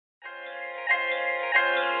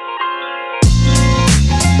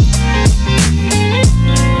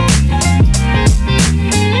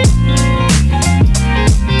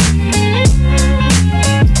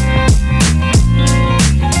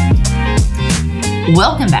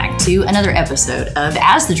Welcome back to another episode of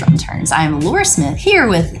As the Drum Turns. I am Lora Smith here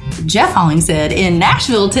with Jeff Hollingshead in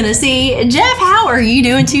Nashville, Tennessee. Jeff, how are you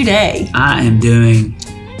doing today? I am doing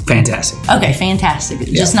fantastic. Okay, fantastic.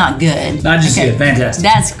 Yeah. Just not good. Not just good, fantastic.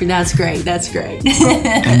 That's great. That's great.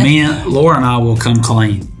 And me and Laura and I will come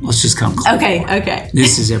clean. Let's just come clean. Okay.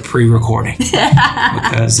 This is a pre-recording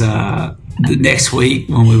because the next week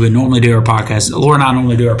when we would normally do our podcast, Laura and I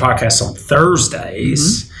normally do our podcast on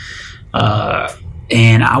Thursdays,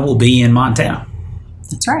 and I will be in Montana.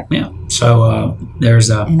 That's right. Yeah. So there's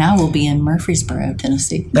a... And I will be in Murfreesboro,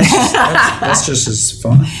 Tennessee. That's just as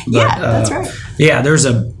fun. But, yeah, that's right. Yeah, there's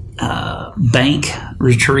a bank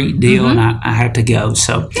retreat deal, and I have to go.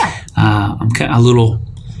 So I'm kind of a little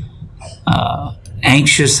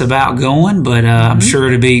anxious about going, but I'm sure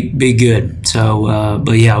it'll be good. So,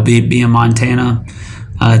 but yeah, I'll be in Montana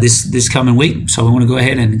this coming week. So we want to go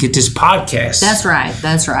ahead and get this podcast. That's right.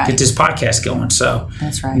 Get this podcast going. So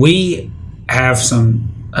that's right. We have some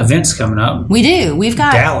events coming up. We do. We've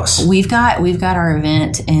got Dallas. We've got our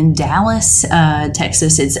event in Dallas,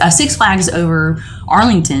 Texas. It's Six Flags over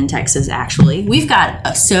Arlington, Texas. Actually, we've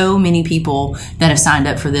got so many people that have signed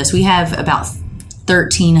up for this. We have about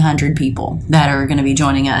 1,300 people that are going to be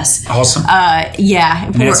joining us. Awesome. Yeah.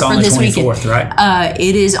 And it's on the 24th, right?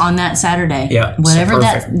 It is on that Saturday. Yeah. Whatever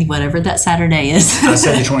that Saturday is. I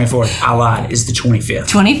said the 24th. I lied. It's the 25th.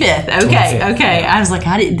 25th. Okay. 25th. Okay. I was like,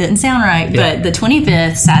 it didn't sound right. Yeah. But the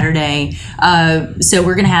 25th Saturday. So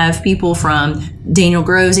we're going to have people from Daniel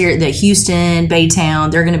Groves here, the Houston,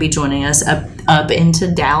 Baytown. They're going to be joining us up into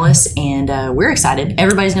Dallas, and we're excited.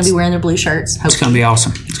 Everybody's going to be wearing their blue shirts. Hopefully. It's going to be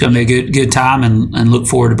awesome. It's going to be a good time, and look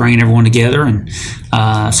forward to bringing everyone together, and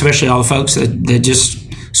especially all the folks that just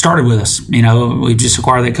started with us. You know, we just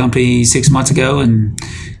acquired that company 6 months ago, and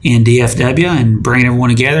in DFW, and bringing everyone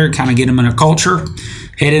together, kind of get them in a culture,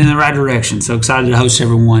 headed in the right direction. So excited to host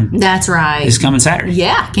everyone. That's right. This coming Saturday.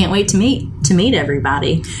 Yeah, can't wait to meet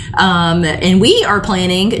everybody. And we are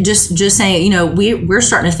planning, just saying, you know, we're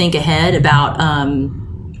starting to think ahead about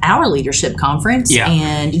our leadership conference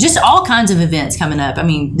and just all kinds of events coming up. I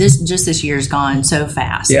mean, this year's gone so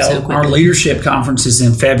fast. Yeah, so quickly. our leadership conference is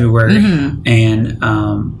in February, and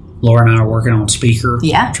Laura and I are working on speaker.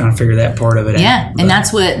 Yeah. Trying to figure that part of it out. Yeah, and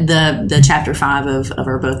that's what the chapter 5 of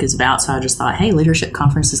our book is about. So I just thought, hey, leadership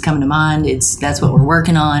conference is coming to mind. That's what we're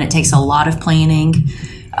working on. It takes a lot of planning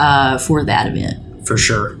for that event. For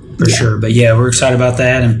sure. But yeah, we're excited about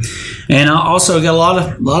that, and also got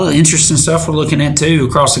a lot of interesting stuff we're looking at too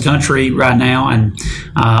across the country right now, and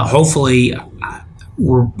hopefully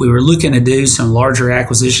we were looking to do some larger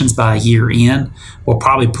acquisitions by year end. We'll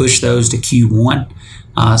probably push those to Q1.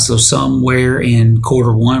 So somewhere in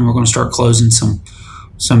quarter one, we're going to start closing some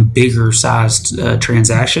bigger sized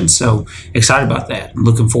transactions. So excited about that.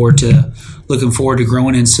 Looking forward to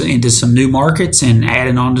growing into some new markets and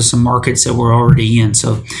adding on to some markets that we're already in.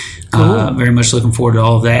 So very much looking forward to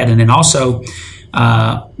all of that. And then also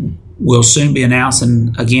we'll soon be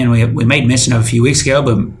announcing, again, we made mention of a few weeks ago,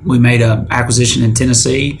 but we made an acquisition in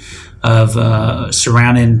Tennessee of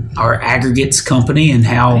surrounding our aggregates company and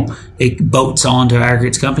how it boats on to our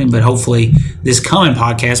aggregates company. But hopefully this coming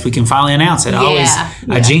podcast, we can finally announce it.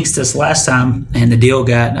 I jinxed us last time, and the deal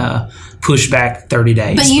got pushed back 30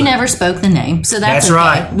 days. But you never spoke the name, so that's okay.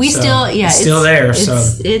 Right. We so still, it's still there.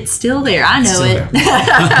 It's still there. I know it.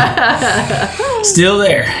 Still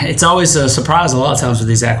there. It's always a surprise a lot of times with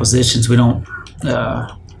these acquisitions. We don't...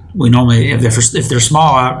 we normally, if they're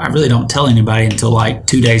small, I really don't tell anybody until like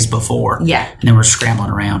 2 days before. Yeah. And then we're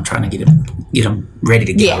scrambling around trying to get them ready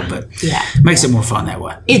to go. Yeah. But it makes it more fun that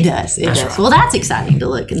way. It does. It does. Right. Well, that's exciting to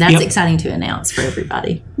look, and that's exciting to announce for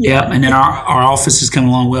everybody. Yeah. And then our office is coming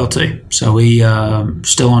along well too. So we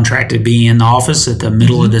still on track to be in the office at the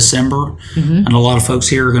middle of December. And a lot of folks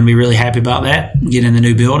here are going to be really happy about that, get in the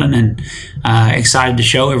new building, and excited to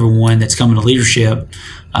show everyone that's coming to leadership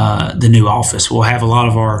the new office. We'll have a lot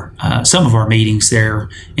of some of our meetings there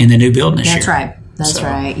in the new building this year. That's right. That's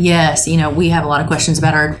right. Yes. You know, we have a lot of questions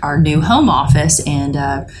about our new home office, and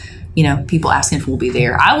you know, people asking if we'll be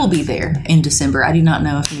there. I will be there in December. I do not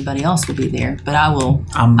know if anybody else will be there, but I will.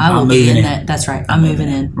 I will be in that. That's right. I'm moving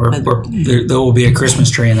in. There will be a Christmas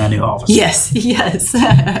tree in that new office. Yes.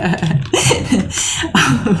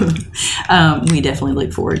 We definitely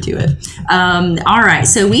look forward to it. All right.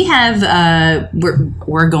 So we have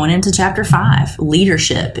we're going into chapter 5,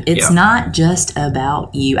 leadership. It's not just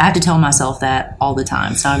about you. I have to tell myself that all the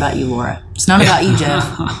time. It's not about you, Laura. It's not about you, Jeff.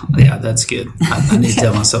 Yeah, that's good. I need to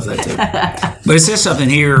tell myself that too. But it says something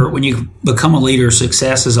here, when you become a leader,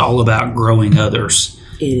 success is all about growing others.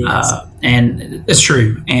 It is. And it's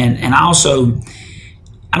true. And I also,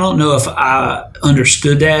 I don't know if I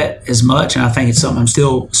understood that as much, and I think it's something I'm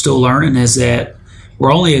still learning, is that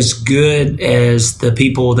we're only as good as the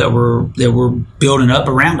people that we're building up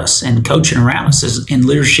around us and coaching around us. As in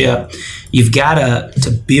leadership, you've got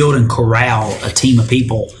to build and corral a team of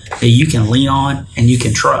people that you can lean on and you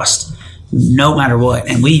can trust, no matter what.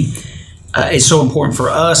 And it's so important for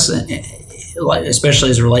us, especially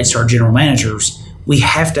as it relates to our general managers. We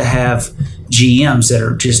have to have GMs that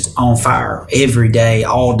are just on fire every day,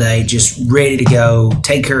 all day, just ready to go,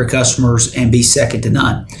 take care of customers, and be second to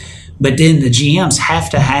none. But then the GMs have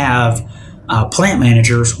to have plant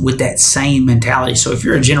managers with that same mentality. So if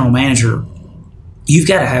you're a general manager, you've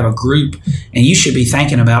got to have a group, and you should be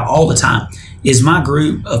thinking about all the time, is my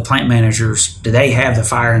group of plant managers, do they have the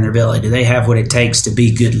fire in their belly? Do they have what it takes to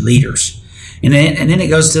be good leaders? And then it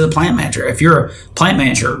goes to the plant manager. If you're a plant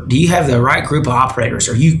manager, do you have the right group of operators?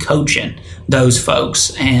 Are you coaching those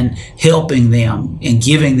folks and helping them and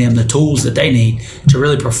giving them the tools that they need to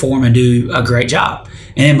really perform and do a great job?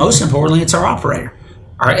 And then most importantly, it's our operator.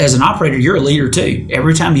 As an operator, you're a leader too.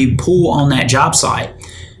 Every time you pull on that job site,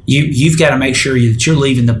 you've got to make sure that you're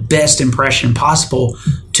leaving the best impression possible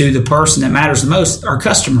to the person that matters the most, our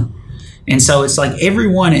customer. And so it's like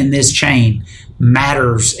everyone in this chain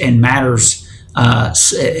matters. They're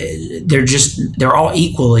all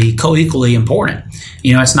co-equally important.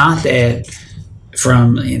 It's not that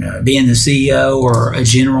from being the CEO or a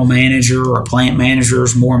general manager or a plant manager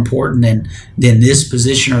is more important than this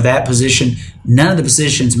position or that position. None of the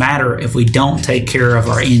positions matter if we don't take care of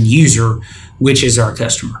our end user, which is our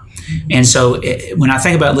customer. And so when I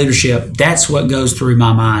think about leadership, that's what goes through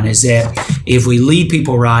my mind, is that if we lead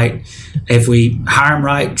people right, if we hire them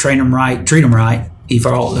right, train them right, treat them right, you've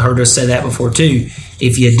all heard us say that before too.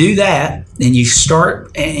 If you do that, then you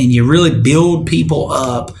start and you really build people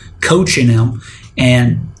up, coaching them,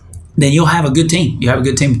 and then you'll have a good team. You have a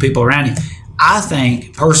good team of people around you. I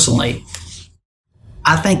think personally,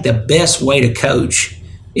 the best way to coach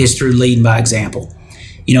is through leading by example.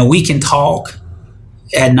 We can talk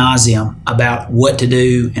ad nauseum about what to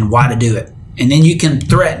do and why to do it. And then you can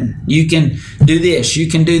threaten. You can do this. You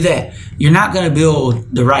can do that. You're not going to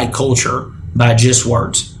build the right culture by just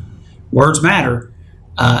words. Words matter.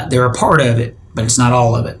 They're a part of it, but it's not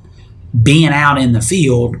all of it. Being out in the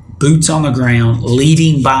field, boots on the ground,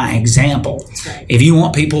 leading by example. Right. If you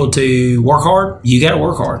want people to work hard, you got to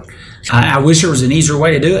work hard. I wish there was an easier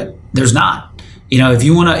way to do it. There's not. If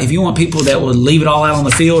you want people that will leave it all out on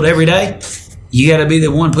the field every day, you got to be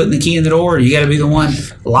the one putting the key in the door. You got to be the one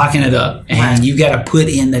locking it up, and you got to put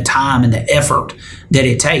in the time and the effort that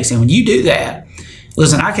it takes. And when you do that,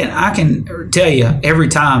 listen, I can tell you every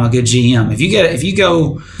time a good GM. If you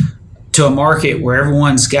go to a market where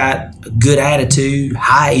everyone's got a good attitude,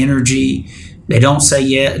 high energy, they don't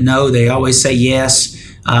say no, they always say yes.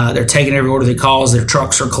 They're taking every order that calls. Their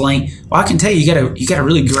trucks are clean. Well, I can tell you, you got a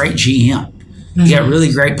really great GM. You got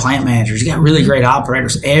really great plant managers. You got really great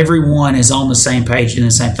operators. Everyone is on the same page doing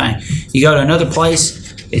the same thing. You go to another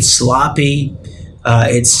place, it's sloppy.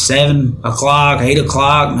 It's 7 o'clock, 8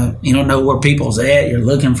 o'clock. You don't know where people's at. You're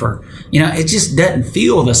looking for, it just doesn't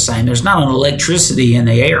feel the same. There's not an electricity in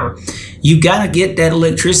the air. You got to get that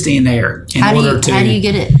electricity in the air How do you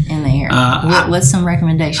get it in the air? What's some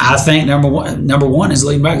recommendations? I think number one is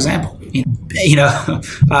leading by example.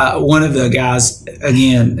 One of the guys,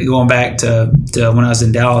 again, going back to when I was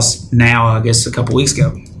in Dallas now, I guess a couple weeks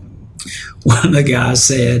ago, one of the guys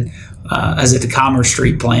said, I was at the Commerce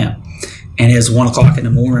Street plant, and it's 1 o'clock in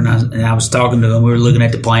the morning, and I was talking to him. We were looking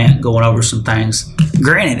at the plant, going over some things.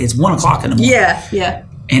 Granted, it's 1 o'clock in the morning. Yeah.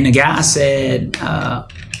 And the guy said,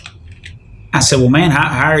 I said, well, man,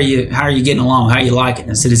 how are you getting along? How you like it?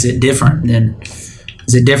 And I said, is it different than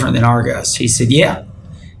our guys? He said, yeah.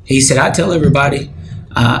 He said, I tell everybody,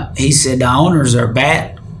 he said, the owners are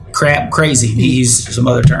bat, crap, crazy. He used some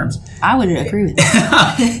other terms. I would agree with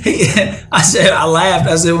that. I laughed.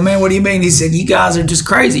 I said, well, man, what do you mean? He said, you guys are just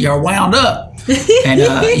crazy. You're wound up. And,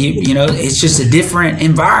 it's just a different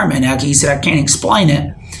environment. He said, I can't explain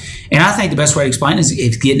it. And I think the best way to explain it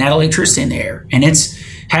is getting that electricity in the air. And it's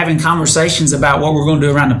having conversations about what we're going to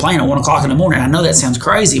do around the plant at 1 o'clock in the morning. I know that sounds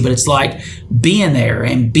crazy, but it's like being there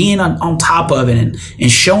and being on top of it and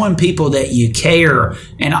showing people that you care.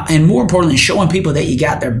 And more importantly, showing people that you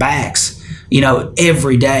got their backs,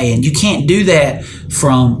 every day. And you can't do that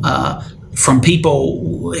from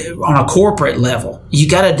people on a corporate level. You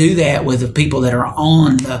got to do that with the people that are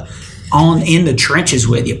on in the trenches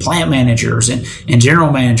with you, plant managers and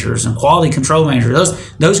general managers and quality control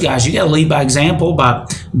managers. Those guys, you got to lead by example by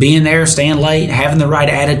being there, staying late, having the right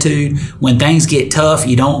attitude. When things get tough,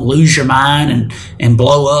 you don't lose your mind and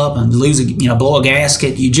blow up and blow a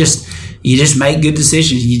gasket. You just make good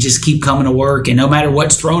decisions. You just keep coming to work, and no matter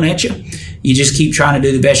what's thrown at you, you just keep trying to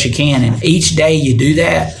do the best you can. And each day you do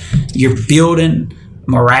that, you're building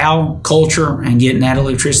morale, culture, and getting that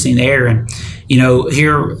electricity in the air. And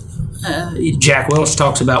here Jack Welch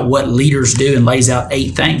talks about what leaders do and lays out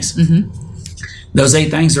 8 things. Mm-hmm. Those 8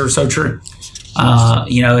 things are so true.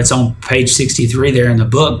 It's on page 63 there in the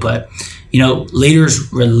book, but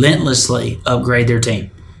leaders relentlessly upgrade their team,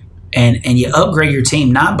 and you upgrade your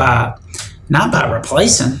team not by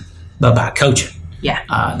replacing, but by coaching. Yeah,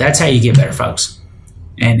 that's how you get better folks,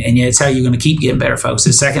 and it's how you're going to keep getting better folks.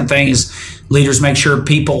 The second thing is leaders make sure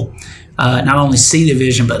people not only see the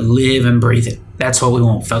vision but live and breathe it. That's what we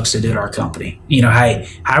want folks to do at our company. Hey,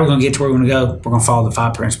 how are we going to get to where we're going to go? We're going to follow the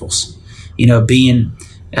 5 principles. Being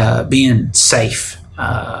safe,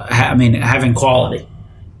 having quality,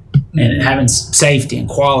 and having safety and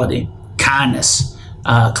quality, kindness,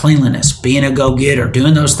 cleanliness, being a go-getter,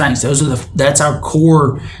 doing those things. That's our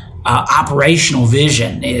core operational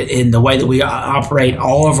vision in the way that we operate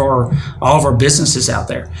all of our businesses out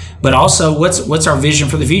there. But also, what's our vision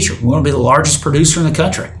for the future? We want to be the largest producer in the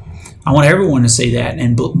country. I want everyone to see that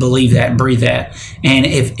and believe that and breathe that. And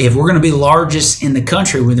if we're going to be the largest in the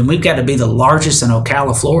country, then we've got to be the largest in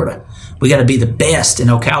Ocala, Florida. We got to be the best in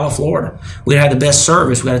Ocala, Florida. We got to have the best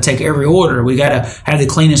service. We got to take every order. We got to have the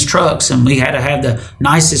cleanest trucks, and we got to have the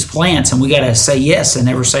nicest plants, and we got to say yes and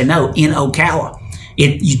never say no in Ocala.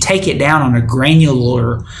 You take it down on a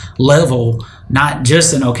granular level, not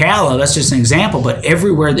just in Ocala. That's just an example, but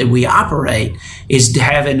everywhere that we operate is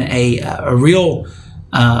having a real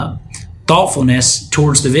thoughtfulness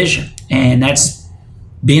towards the vision, and that's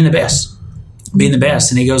being the best.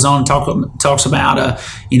 And he goes on and talks about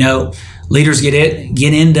leaders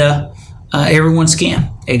get into everyone's skin,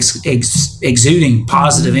 exuding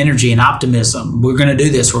positive energy and optimism. We're going to do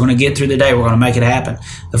this. We're going to get through the day. We're going to make it happen.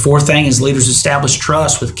 The 4th thing is leaders establish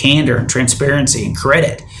trust with candor and transparency and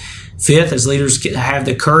credit. 5th is leaders have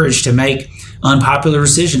the courage to make unpopular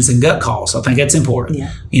decisions and gut calls. I think that's important.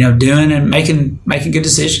 Yeah. Doing and making good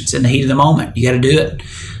decisions in the heat of the moment. You got to do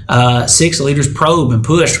it. 6, leaders probe and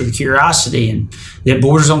push with curiosity and that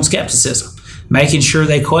borders on skepticism, making sure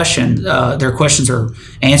they question their questions are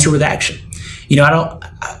answered with action.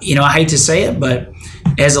 I hate to say it, but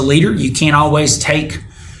as a leader, you can't always take.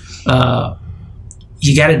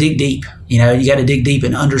 You got to dig deep. You got to dig deep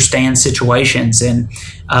and understand situations and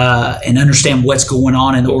understand what's going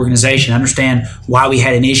on in the organization, understand why we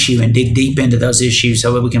had an issue, and dig deep into those issues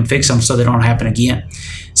so that we can fix them so they don't happen again.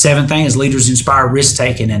 7th thing is leaders inspire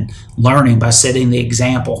risk-taking and learning by setting the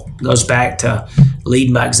example. It goes back to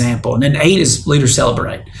leading by example. And then 8 is leaders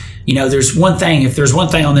celebrate. There's one thing. If there's one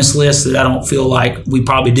thing on this list that I don't feel like we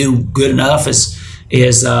probably do good enough is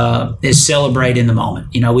celebrate in the moment.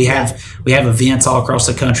 We have events all across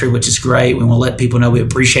the country, which is great. We want to let people know we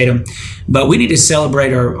appreciate them, but we need to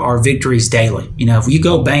celebrate our victories daily. If you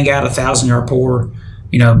go bang out 1,000-yard pour,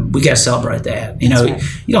 we got to celebrate that. Right.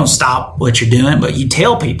 You don't stop what you're doing, but you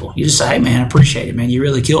tell people. You just say, "Hey, man, I appreciate it, man. You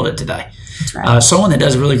really killed it today." That's right. Someone that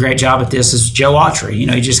does a really great job at this is Joe Autry.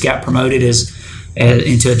 He just got promoted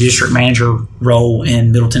into a district manager role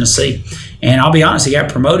in Middle Tennessee. And I'll be honest, he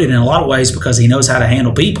got promoted in a lot of ways because he knows how to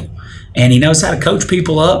handle people. And he knows how to coach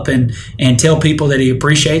people up and tell people that he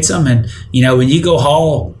appreciates them. And, when you go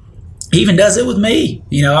haul, he even does it with me.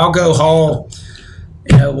 I'll go haul,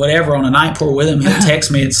 whatever on a night pour with him. He'll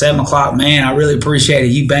text me at 7 o'clock, "Man, I really appreciate it.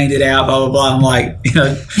 You banged it out, blah, blah, blah." I'm like,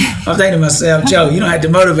 I'm thinking to myself, "Joe, you don't have to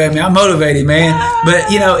motivate me. I'm motivated, man."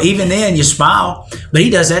 But, even then you smile. But he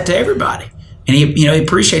does that to everybody. And he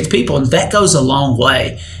appreciates people, and that goes a long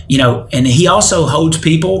way, and he also holds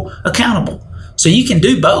people accountable. So you can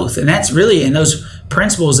do both. And that's really in those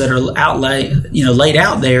principles that are laid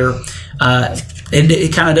out there.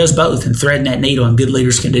 It kind of does both, and threading that needle, and good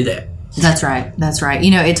leaders can do that. That's right.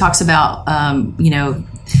 It talks about,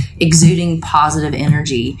 exuding positive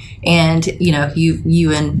energy. And,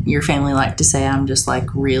 you and your family like to say, I'm just like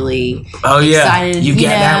really excited. You got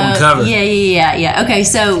that one covered. Yeah. Okay.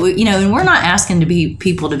 So, and we're not asking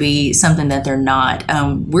people to be something that they're not.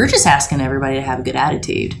 We're just asking everybody to have a good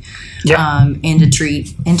attitude. Yeah. And to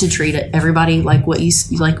treat everybody like what you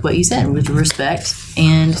said, with respect,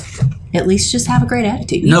 and at least just have a great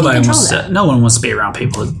attitude. No one wants to be around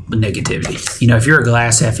people with negativity. If you're a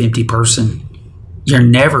glass half empty person, you're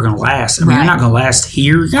never going to last. You're not going to last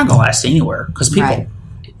here. You're not going to last anywhere because people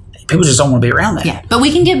people just don't want to be around that. Yeah, but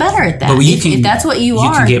we can get better at that. But if that's what you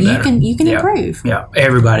are, you can improve. Yeah,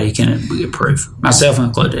 everybody can improve, myself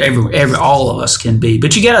included. Every all of us can be.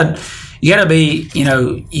 But you gotta be,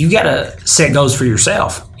 you gotta set goals for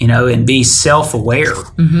yourself, and be self-aware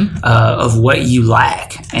of what you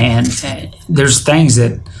lack. And there's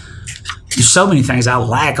so many things I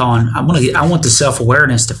lack on. I want the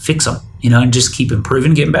self-awareness to fix them, and just keep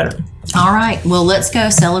improving, getting better. All right. Well, let's go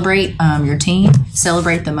celebrate your team,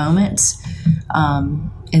 celebrate the moments,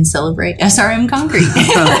 and celebrate SRM Concrete.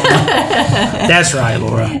 That's right,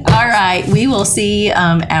 Laura. All right. We will see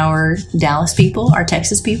our Dallas people, our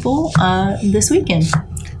Texas people this weekend.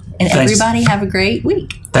 And Thanks. Everybody have a great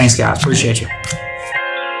week. Thanks, guys. Appreciate you.